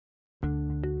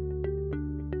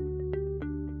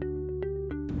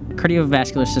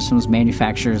Cardiovascular Systems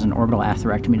manufactures an orbital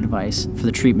atherectomy device for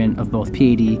the treatment of both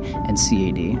PAD and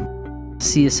CAD.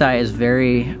 CSI is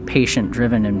very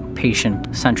patient-driven and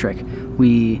patient-centric.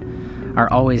 We are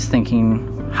always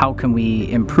thinking, how can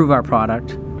we improve our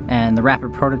product? And the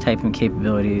rapid prototyping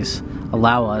capabilities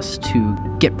allow us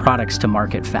to get products to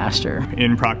market faster.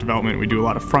 In product development, we do a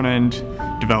lot of front-end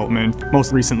development.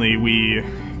 Most recently, we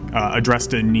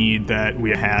addressed a need that we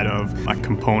had of a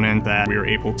component that we were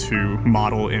able to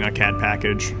model in a CAD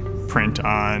package, print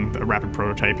on a rapid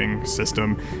prototyping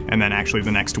system, and then actually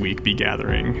the next week be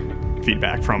gathering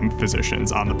feedback from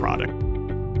physicians on the product.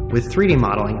 With 3D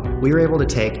modeling, we were able to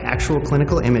take actual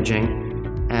clinical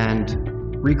imaging and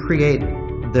recreate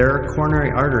their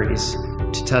coronary arteries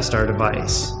to test our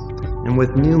device. And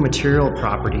with new material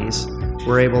properties,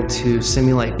 we're able to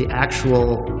simulate the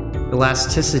actual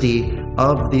elasticity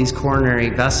of these coronary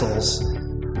vessels,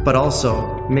 but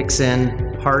also mix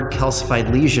in hard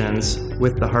calcified lesions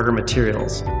with the harder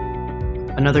materials.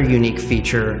 Another unique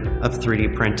feature of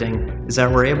 3D printing is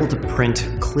that we're able to print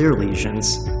clear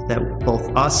lesions that both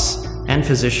us and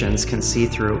physicians can see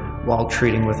through while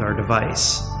treating with our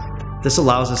device. This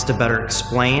allows us to better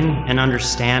explain and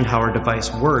understand how our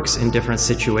device works in different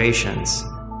situations.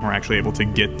 We're actually able to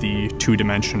get the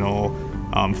two-dimensional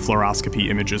fluoroscopy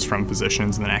images from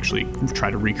physicians and then actually try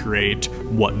to recreate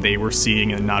what they were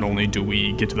seeing, and not only do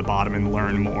we get to the bottom and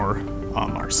learn more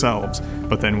ourselves,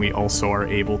 but then we also are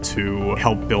able to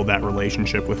help build that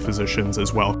relationship with physicians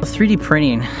as well. 3D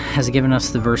printing has given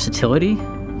us the versatility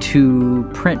to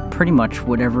print pretty much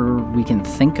whatever we can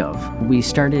think of. We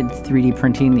started 3D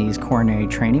printing these coronary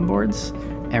training boards.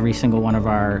 Every single one of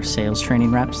our sales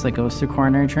training reps that goes through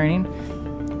coronary training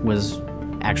was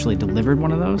actually delivered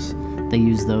one of those. They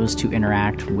use those to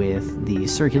interact with the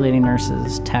circulating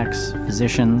nurses, techs,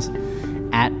 physicians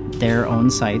at their own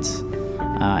sites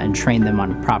and train them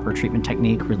on proper treatment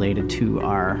technique related to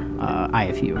our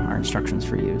IFU, our instructions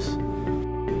for use.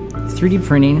 3D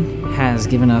printing has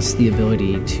given us the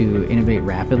ability to innovate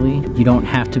rapidly. You don't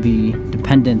have to be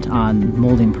dependent on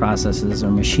molding processes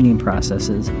or machining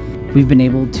processes. We've been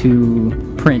able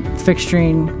to print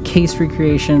fixturing, case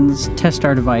recreations, test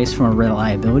our device from a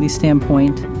reliability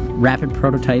standpoint, rapid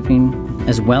prototyping,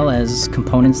 as well as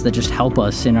components that just help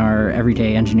us in our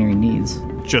everyday engineering needs.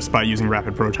 Just by using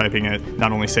rapid prototyping, it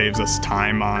not only saves us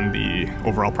time on the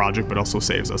overall project, but also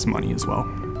saves us money as well.